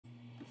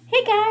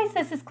Hey guys,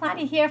 this is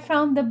Claudia here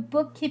from the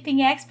Bookkeeping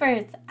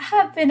Experts.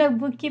 I've been a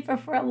bookkeeper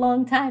for a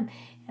long time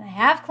and I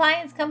have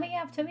clients coming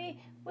up to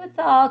me with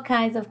all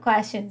kinds of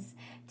questions.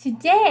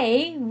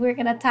 Today, we're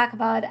going to talk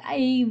about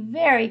a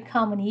very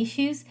common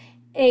issue,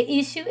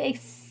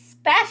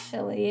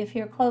 especially if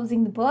you're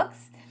closing the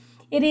books.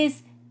 It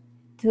is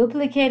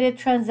duplicated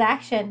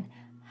transaction.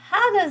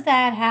 How does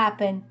that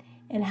happen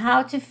and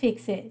how to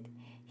fix it?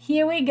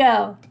 Here we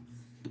go.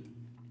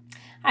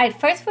 All right,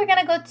 first we're going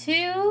to go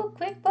to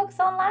QuickBooks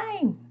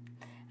Online.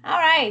 All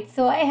right,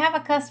 so I have a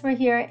customer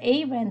here,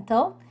 a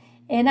rental,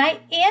 and I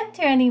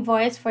enter an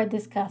invoice for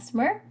this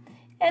customer,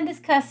 and this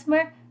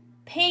customer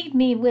paid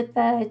me with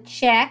a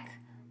check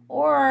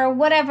or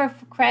whatever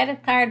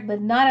credit card,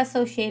 but not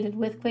associated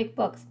with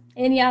QuickBooks,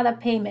 any other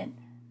payment,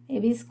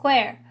 maybe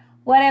Square,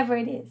 whatever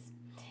it is.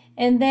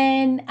 And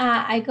then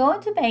I go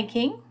into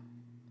banking,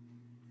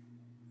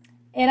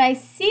 and I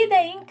see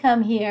the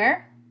income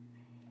here.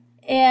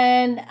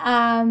 And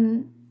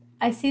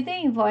I see the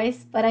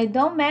invoice, but I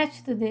don't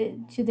match to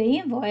the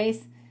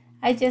invoice.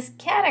 I just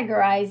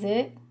categorize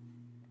it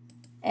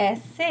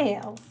as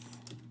sales.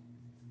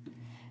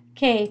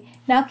 Okay,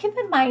 now keep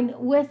in mind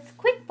with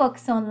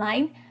QuickBooks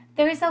Online,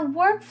 there is a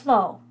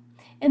workflow.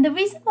 And the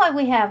reason why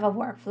we have a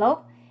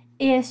workflow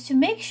is to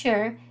make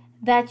sure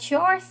that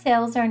your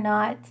sales are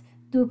not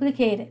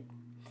duplicated.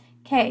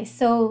 Okay,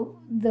 so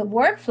the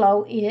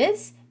workflow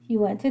is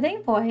you enter the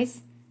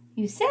invoice,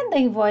 you send the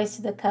invoice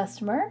to the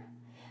customer,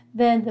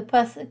 then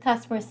the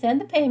customer send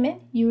the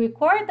payment, you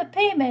record the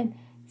payment,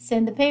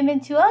 send the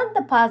payment to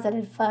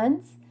Undeposited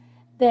Funds,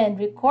 then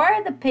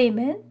record the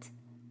payment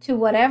to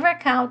whatever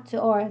account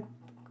or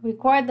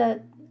record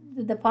the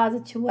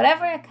deposit to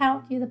whatever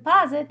account you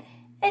deposit,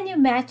 and you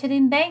match it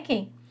in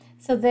banking.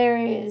 So there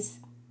is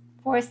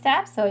 4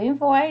 steps, so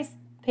invoice,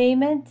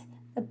 payment,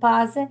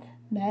 deposit,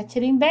 match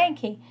it in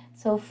banking.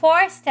 So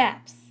 4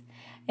 steps.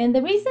 And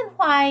the reason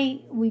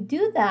why we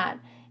do that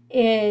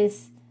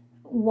is,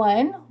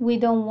 one, we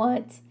don't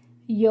want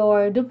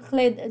your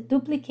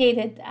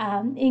duplicated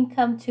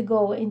income to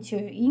go into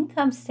your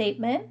income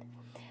statement.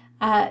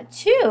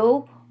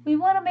 2, we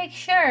want to make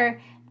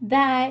sure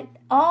that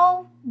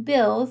all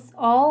bills,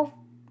 all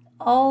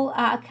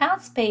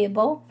accounts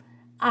payable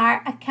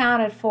are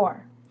accounted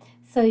for.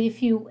 So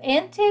if you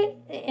enter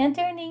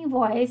an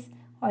invoice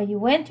or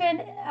you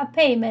enter a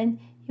payment,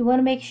 you want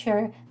to make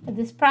sure that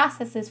this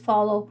process is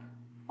followed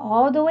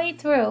all the way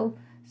through,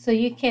 so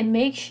you can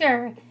make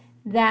sure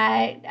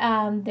that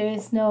there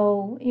is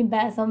no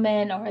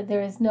embezzlement or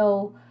there is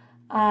no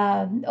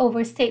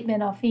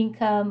overstatement of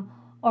income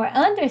or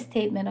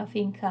understatement of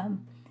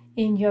income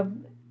in your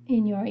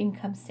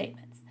income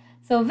statements.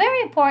 So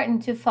very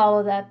important to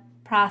follow that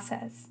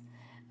process.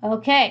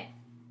 Okay,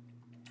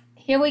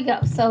 here we go.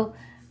 So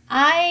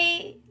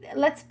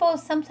let's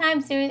suppose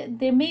sometimes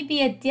there may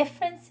be a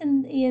difference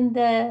in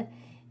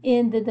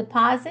the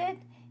deposit,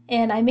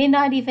 and I may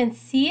not even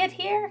see it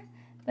here.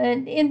 But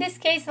in this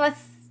case,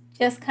 let's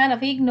just kind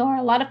of ignore.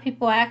 A lot of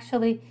people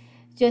actually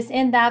just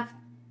end up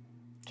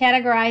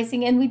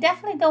categorizing, and we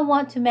definitely don't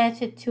want to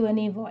match it to an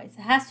invoice.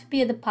 It has to be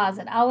a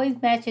deposit.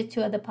 Always match it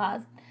to a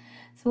deposit.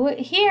 So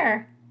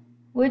here,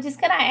 we're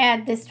just going to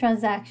add this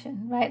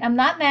transaction, right? I'm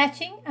not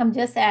matching. I'm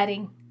just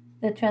adding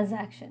the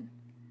transaction,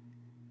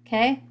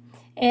 okay?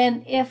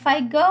 And if I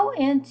go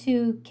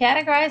into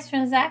categorize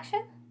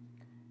transaction,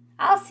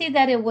 I'll see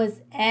that it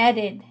was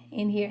added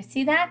in here.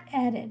 See that?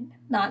 Added,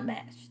 not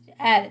matched.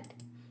 Added.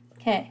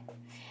 Okay.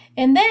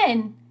 And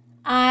then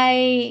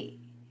I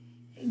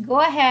go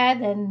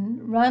ahead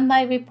and run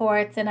my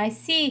reports, and I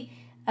see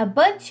a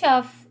bunch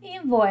of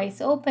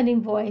open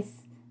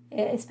invoice,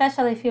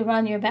 especially if you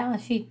run your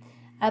balance sheet,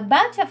 a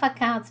bunch of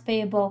accounts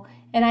payable,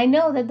 and I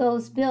know that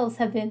those bills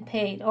have been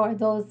paid or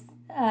those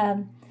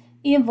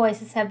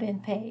invoices have been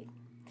paid.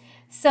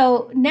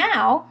 So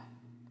now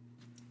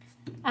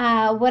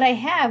what I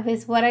have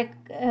is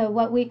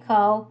what we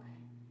call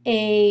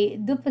a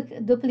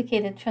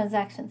duplicated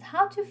transactions.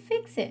 How to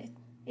fix it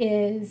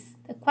is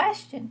the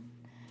question.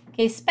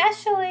 Okay,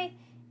 especially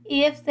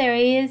if there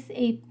is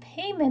a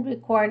payment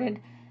recorded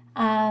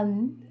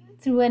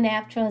through an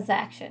app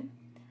transaction.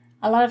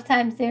 A lot of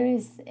times there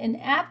is an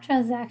app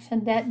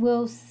transaction that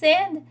will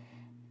send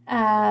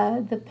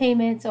the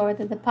payments or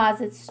the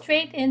deposits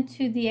straight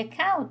into the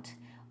account,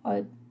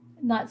 or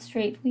not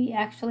straight. We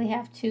actually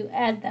have to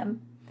add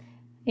them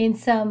in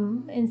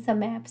some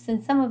apps,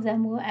 and some of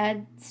them will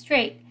add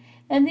straight,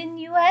 and then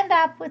you end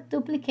up with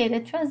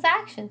duplicated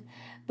transactions.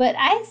 But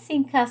I've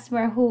seen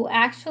customers who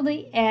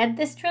actually add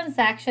this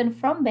transaction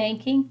from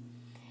banking,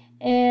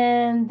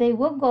 and they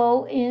will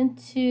go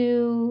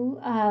into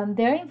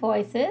their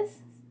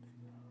invoices,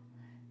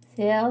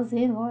 sales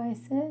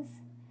invoices.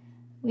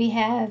 We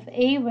have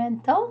a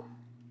rental.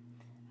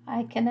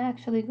 I can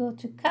actually go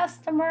to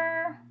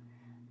customer.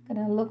 I'm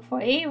gonna look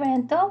for a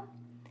rental,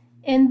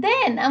 and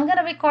then I'm going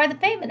to record the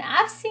payment.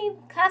 I've seen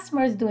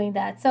customers doing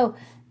that. So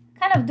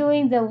kind of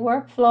doing the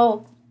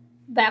workflow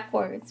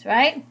backwards,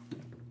 right?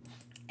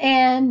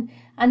 And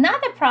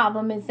another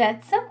problem is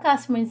that some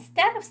customers,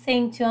 instead of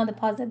saying to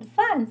undeposited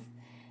funds,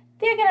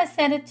 they're going to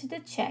send it to the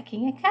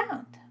checking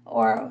account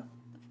or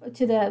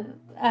to the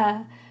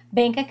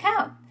bank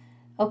account.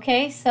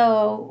 Okay,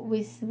 so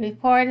we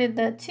reported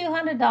the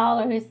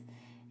 $200,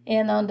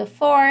 and on the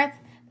 4th,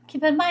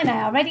 keep in mind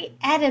I already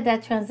added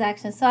that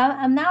transaction. So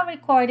I'm now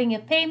recording a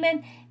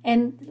payment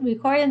and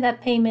recording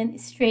that payment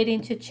straight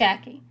into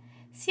checking.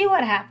 See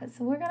what happens.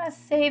 So we're going to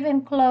save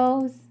and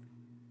close.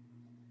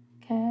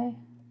 Okay.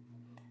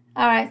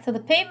 All right, so the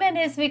payment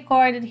is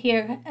recorded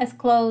here as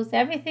closed.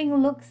 Everything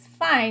looks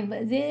fine,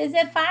 but is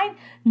it fine?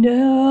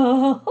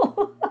 No.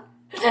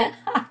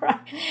 All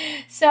right,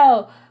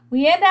 so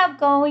we end up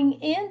going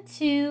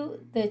into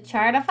the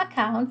chart of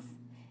accounts,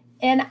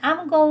 and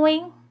I'm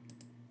going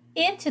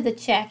into the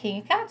checking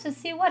account to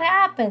see what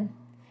happened.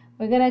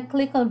 We're going to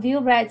click on View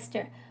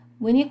Register.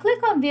 When you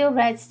click on View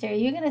Register,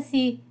 you're going to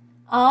see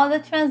all the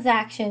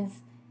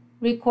transactions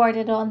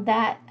recorded on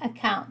that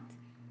account.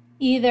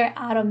 Either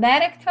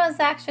automatic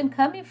transaction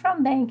coming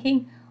from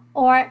banking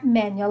or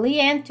manually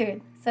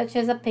entered, such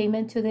as a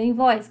payment to the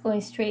invoice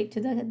going straight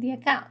to the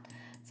account.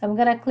 So I'm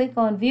going to click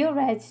on View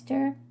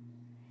Register,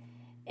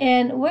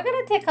 and we're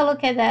going to take a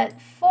look at that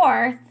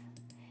 4th,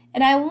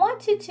 and I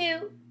want you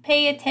to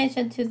pay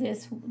attention to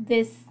this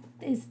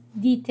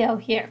detail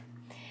here.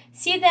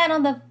 See that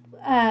on the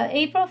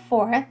April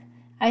 4th,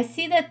 I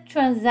see the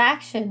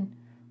transaction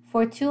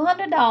for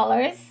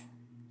 $200.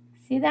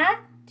 See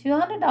that?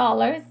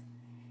 $200.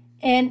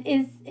 And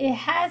it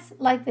has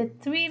like the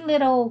 3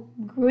 little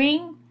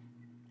green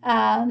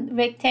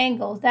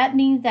rectangles. That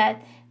means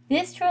that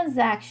this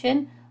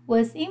transaction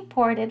was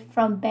imported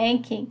from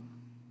banking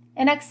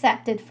and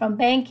accepted from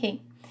banking.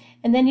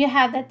 And then you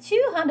have that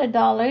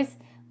 $200,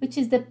 which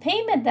is the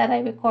payment that I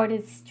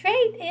recorded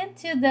straight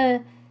into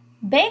the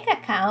bank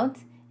account,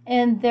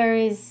 and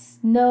there's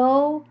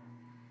no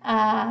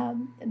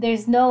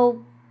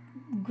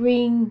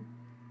green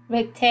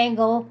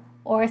rectangle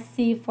or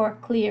C for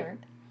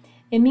cleared.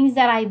 It means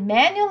that I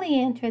manually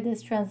entered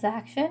this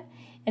transaction,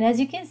 and as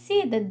you can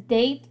see, the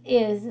date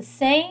is the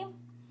same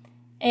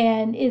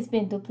and it's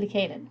been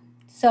duplicated.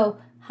 So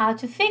how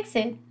to fix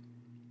it?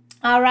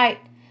 All right,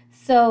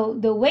 so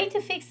the way to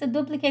fix the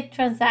duplicate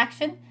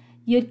transaction,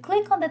 you'd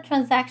click on the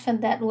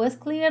transaction that was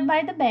cleared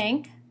by the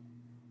bank.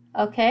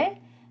 Okay,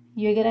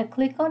 you're gonna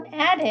click on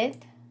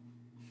Edit.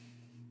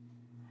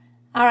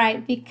 All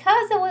right,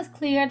 because it was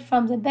cleared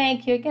from the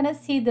bank, you're gonna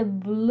see the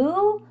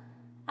blue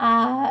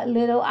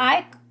little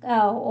icon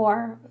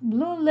or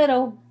blue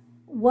little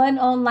one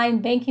online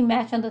banking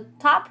match on the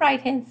top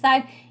right hand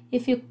side.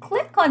 If you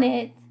click on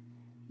it,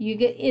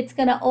 it's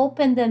gonna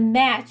open the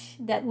match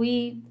that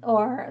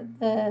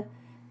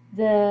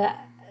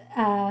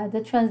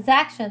the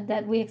transaction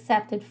that we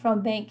accepted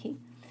from banking.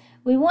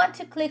 We want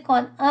to click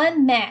on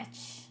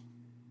Unmatch.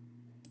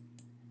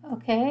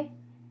 Okay,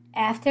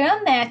 after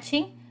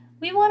unmatching,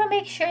 we want to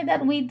make sure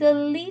that we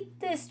delete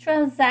this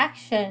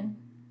transaction,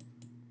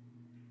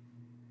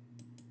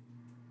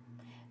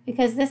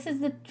 because this is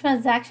the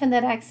transaction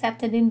that I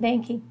accepted in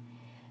banking.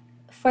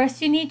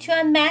 First, you need to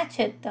unmatch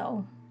it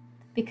though,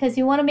 because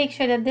you want to make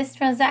sure that this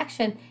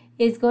transaction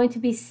is going to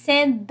be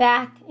sent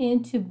back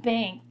into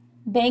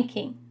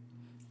banking.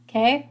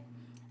 Okay,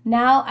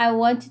 now I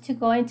want you to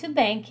go into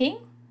banking.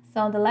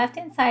 So on the left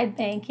hand side,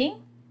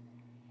 banking.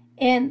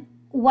 And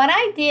what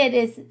I did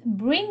is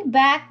bring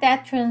back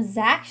that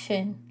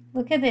transaction.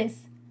 Look at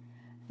this,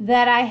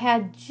 that I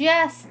had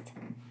just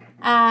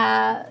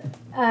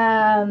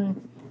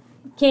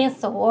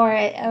cancel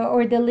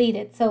or delete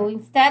it. So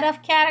instead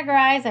of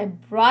categorize, I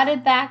brought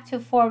it back to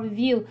for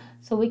review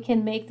so we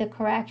can make the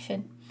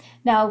correction.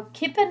 Now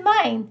keep in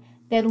mind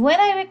that when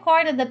I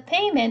recorded the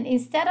payment,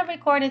 instead of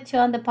recorded to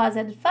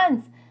undeposited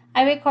funds,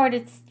 I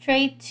recorded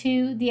straight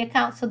to the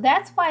account. So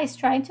that's why it's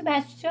trying to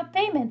match to a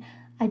payment.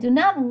 I do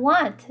not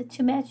want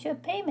to match your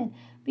payment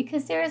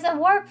because there is a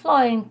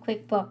workflow in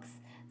QuickBooks.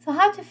 So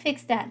how to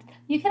fix that?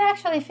 You can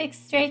actually fix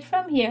straight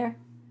from here.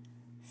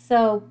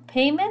 So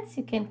payments,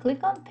 you can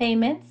click on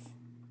payments.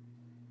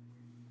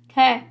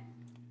 Okay,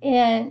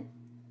 and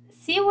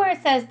see where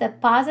it says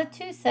deposit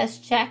to, says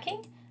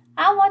checking.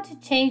 I want to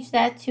change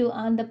that to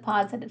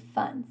undeposited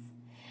funds.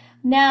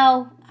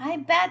 Now, I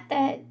bet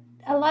that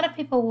a lot of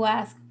people will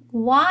ask,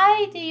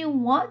 why do you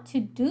want to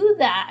do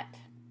that?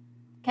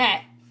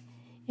 Okay,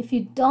 if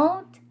you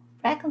don't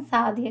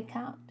reconcile the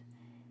account,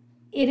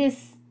 it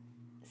is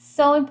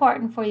so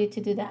important for you to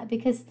do that,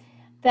 because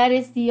that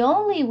is the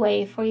only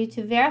way for you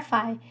to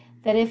verify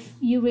that if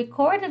you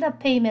recorded a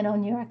payment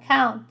on your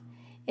account,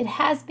 it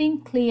has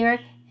been cleared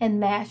and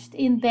matched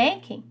in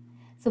banking.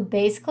 So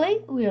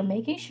basically, we are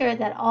making sure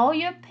that all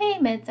your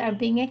payments are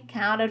being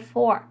accounted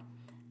for.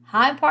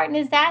 How important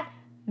is that?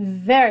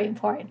 Very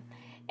important.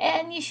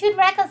 And you should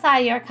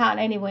reconcile your account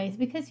anyways,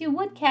 because you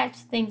would catch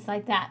things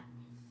like that.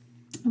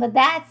 But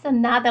that's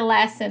another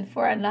lesson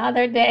for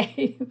another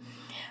day.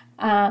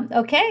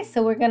 Okay,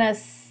 so we're going to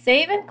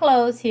save and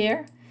close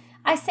here.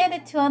 I sent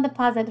it to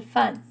undeposited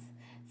funds.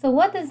 So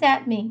what does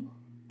that mean?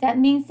 That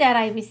means that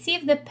I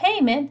received the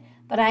payment,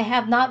 but I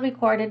have not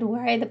recorded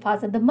where I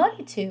deposited the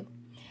money to.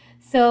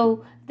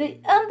 So the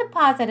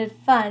undeposited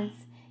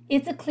funds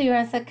it's a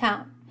clearance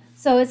account.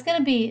 So it's going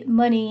to be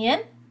money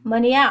in,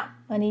 money out,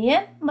 money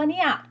in, money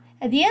out.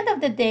 At the end of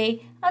the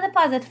day,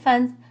 undeposited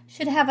funds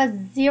should have a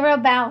zero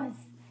balance.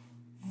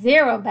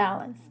 Zero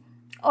balance.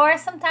 Or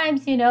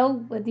sometimes,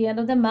 at the end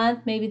of the month,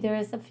 maybe there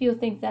is a few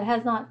things that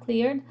has not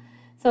cleared.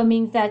 So it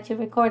means that you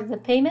recorded the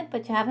payment,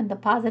 but you haven't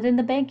deposited in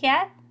the bank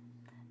yet.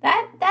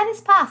 That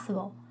is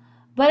possible.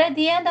 But at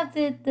the end of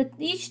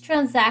each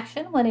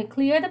transaction, when it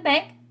clears the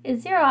bank, it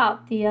zero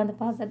out the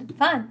undeposited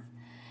funds.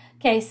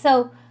 Okay,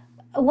 so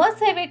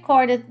once I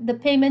recorded the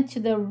payment to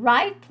the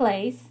right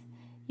place,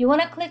 you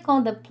want to click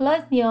on the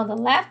plus near on the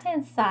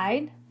left-hand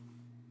side.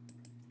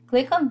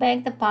 Click on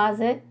bank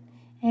deposit.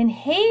 And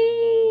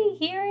hey,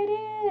 here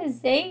it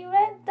is, a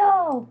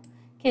rental.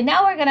 Okay,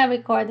 now we're gonna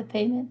record the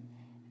payment.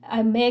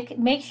 I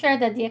make sure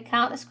that the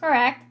account is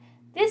correct.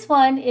 This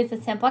one is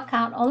a simple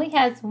account, only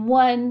has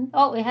one.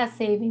 Oh, it has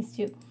savings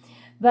too.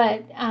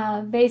 But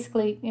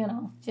basically,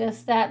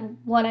 just that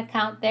one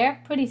account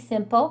there, pretty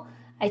simple.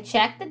 I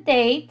check the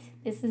date.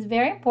 This is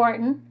very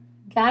important.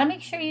 Gotta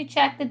make sure you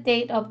check the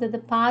date of the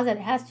deposit.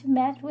 It has to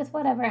match with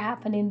whatever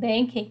happened in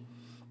banking.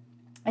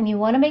 And you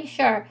want to make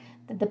sure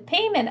that the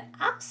payment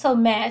also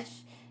match.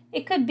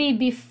 It could be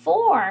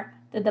before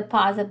the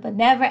deposit, but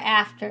never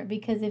after,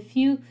 because if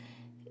you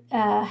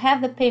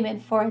have the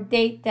payment for a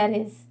date that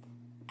is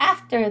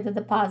after the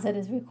deposit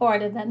is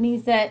recorded, that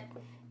means that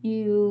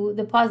you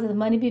deposit the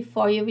money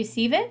before you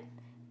receive it.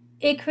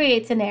 It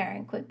creates an error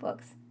in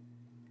QuickBooks.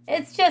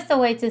 It's just a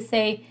way to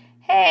say,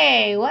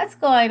 hey, what's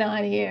going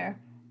on here?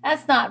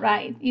 That's not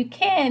right. You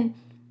can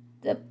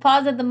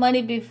deposit the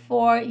money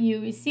before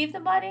you receive the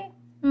money.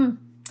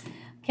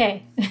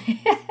 Okay.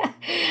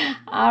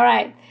 All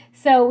right.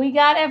 So we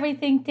got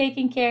everything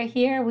taken care of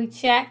here. We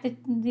checked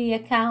the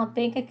account,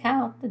 bank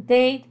account, the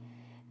date,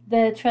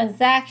 the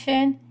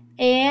transaction,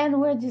 and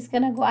we're just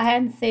going to go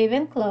ahead and save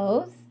and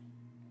close.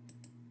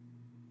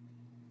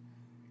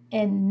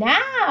 And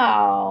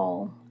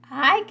now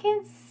I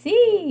can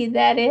see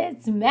that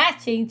it's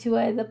matching to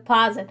a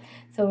deposit.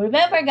 So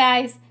remember,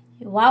 guys,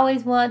 you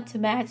always want to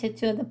match it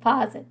to a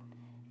deposit.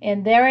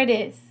 And there it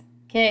is.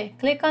 Okay,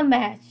 click on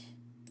match.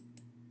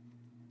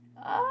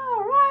 All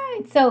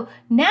right. So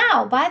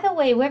now, by the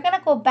way, we're going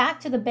to go back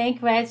to the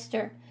bank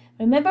register.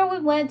 Remember, we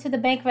went to the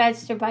bank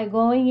register by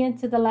going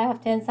into the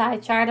left-hand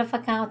side chart of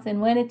accounts and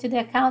went into the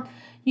account.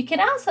 You can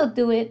also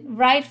do it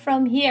right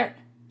from here.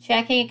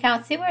 Checking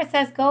account. See where it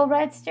says go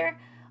register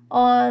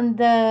on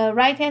the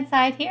right-hand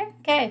side here?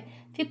 Okay.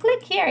 If you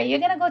click here, you're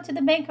going to go to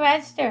the bank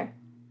register.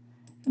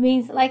 It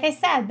means, like I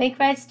said, bank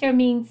register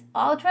means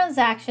all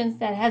transactions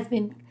that has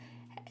been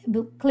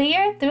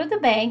cleared through the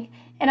bank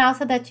and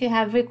also that you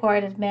have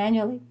recorded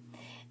manually.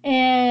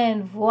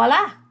 And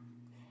voila!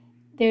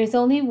 There's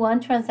only one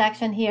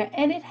transaction here,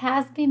 and it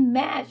has been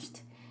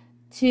matched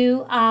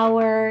to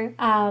our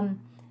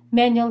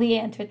manually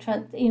entered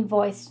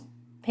invoice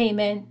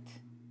payment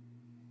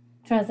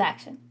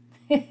transaction.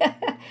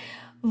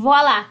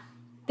 Voila!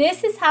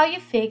 This is how you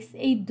fix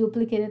a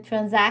duplicated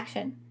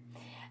transaction.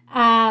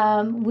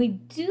 We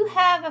do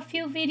have a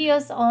few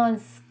videos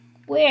on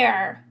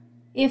Square.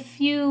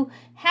 If you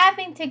have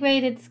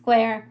integrated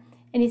Square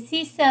and you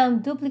see some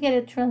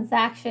duplicated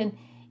transaction,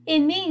 it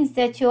means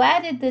that you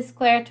added the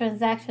Square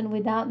transaction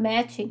without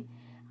matching.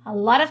 A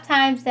lot of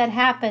times that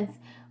happens,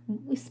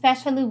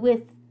 especially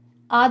with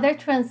other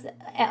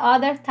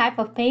type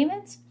of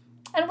payments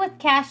and with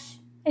cash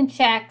and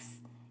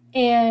checks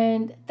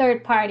and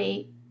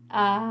third-party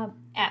app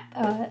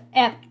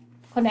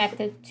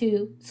connected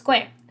to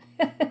Square.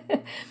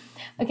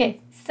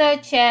 Okay,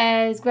 such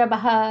as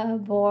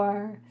Grab-a-Hub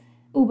or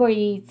Uber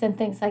Eats and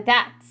things like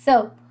that.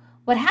 So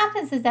what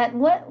happens is that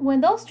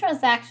when those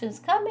transactions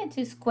come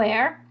into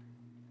Square,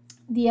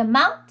 the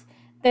amount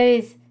that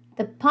is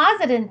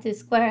deposited into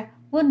Square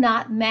will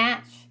not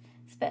match,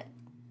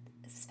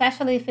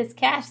 especially if it's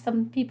cash.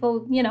 Some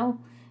people,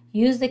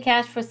 use the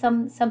cash for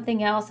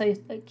something else, or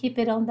keep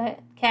it on the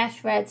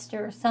cash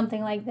register or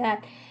something like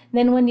that.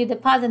 Then when you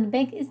deposit in the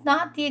bank, it's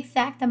not the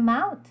exact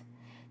amount.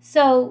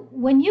 So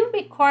when you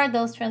record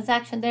those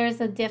transactions, there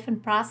is a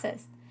different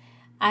process.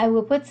 I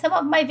will put some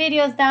of my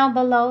videos down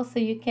below so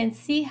you can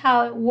see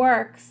how it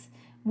works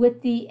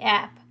with the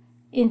app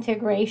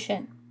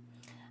integration.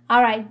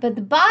 All right, but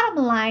the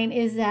bottom line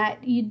is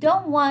that you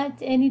don't want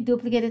any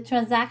duplicated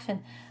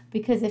transaction,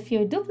 because if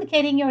you're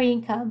duplicating your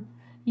income,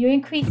 you're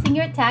increasing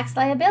your tax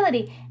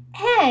liability,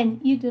 and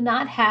you do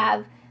not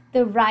have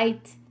the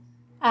right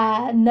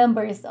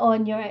numbers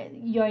on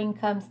your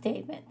income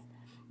statement.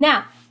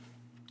 Now,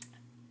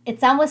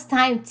 it's almost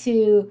time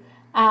to,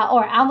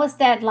 or almost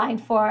deadline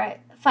for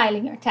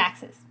filing your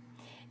taxes.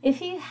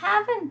 If you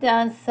haven't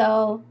done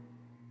so,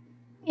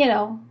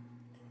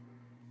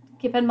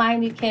 keep in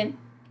mind you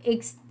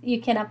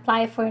can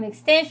apply for an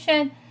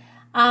extension.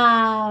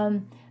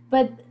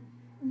 But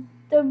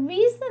the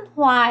reason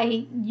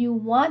why you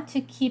want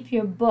to keep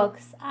your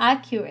books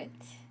accurate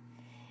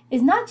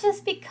is not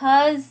just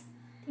because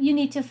you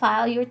need to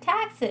file your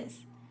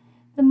taxes.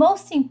 The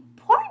most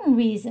important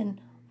reason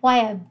why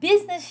a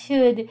business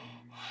should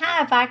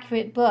have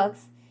accurate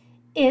books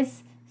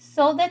is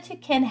so that you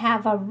can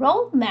have a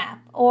roadmap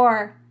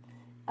or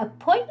a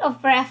point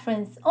of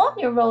reference on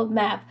your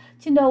roadmap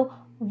to know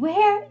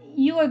where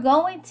you are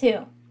going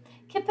to.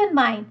 Keep in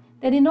mind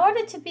that in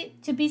order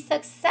to be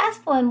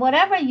successful in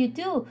whatever you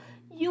do,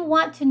 you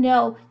want to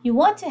know, you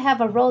want to have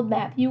a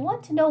roadmap, you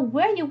want to know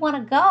where you want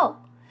to go.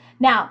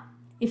 Now,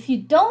 if you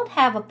don't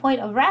have a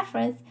point of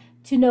reference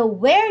to know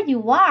where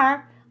you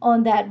are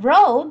on that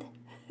road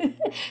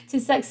to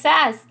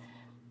success,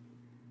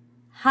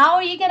 how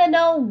are you going to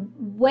know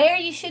where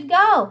you should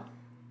go?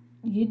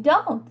 You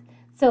don't.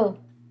 So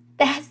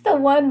that's the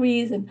one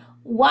reason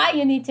why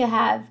you need to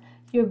have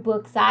your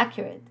books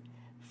accurate,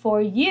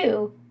 for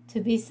you to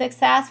be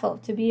successful,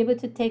 to be able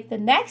to take the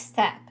next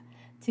step,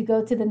 to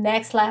go to the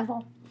next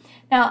level.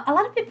 Now, a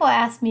lot of people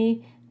ask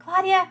me,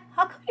 Claudia,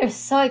 how come you're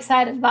so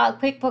excited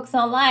about QuickBooks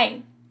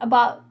Online,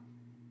 about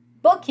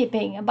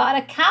bookkeeping, about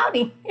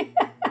accounting?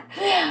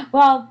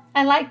 Well,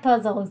 I like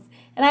puzzles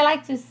and I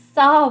like to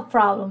solve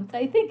problems.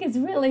 I think it's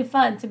really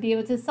fun to be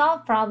able to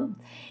solve problems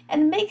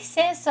and make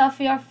sense of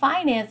your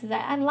finances.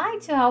 I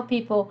like to help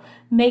people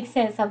make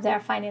sense of their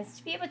finances,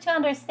 to be able to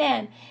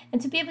understand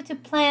and to be able to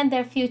plan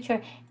their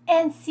future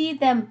and see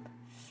them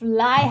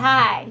fly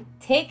high,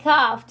 take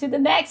off to the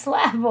next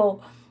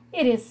level.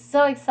 It is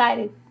so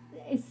exciting.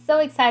 It's so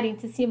exciting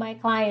to see my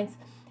clients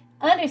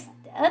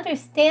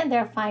understand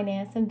their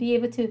finance and be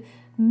able to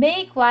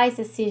make wise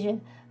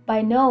decisions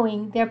by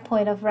knowing their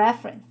point of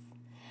reference.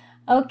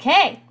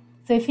 Okay,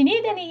 so if you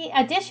need any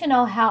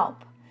additional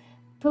help,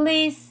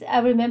 please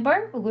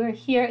remember we're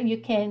here. You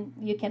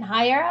can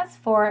hire us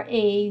for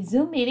a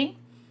Zoom meeting.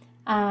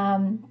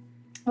 We're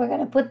going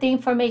to put the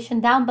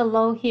information down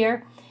below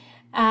here.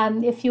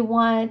 If you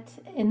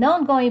want an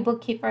ongoing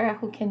bookkeeper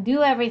who can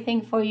do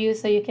everything for you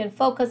so you can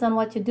focus on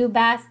what you do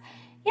best,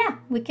 yeah,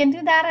 we can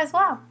do that as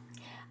well.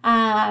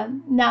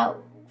 Now,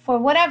 for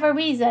whatever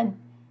reason,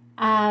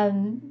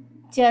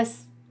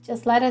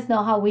 just let us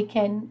know how we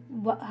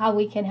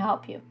can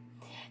help you.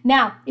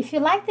 Now, if you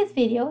like this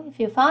video, if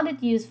you found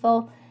it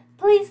useful,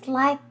 please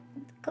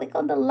click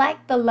on the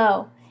like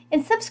below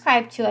and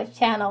subscribe to our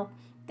channel.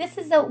 This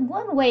is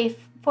one way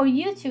for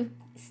you to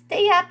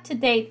stay up to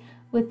date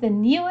with the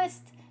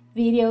newest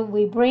video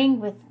we bring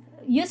with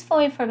useful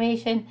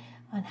information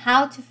on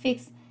how to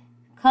fix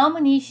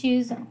common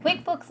issues on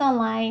QuickBooks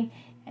Online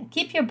and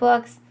keep your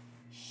books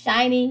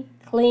shiny,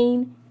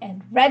 clean,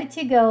 and ready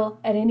to go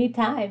at any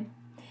time.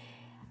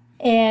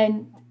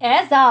 And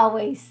as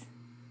always,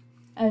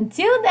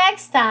 until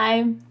next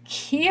time,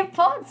 keep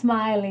on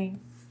smiling.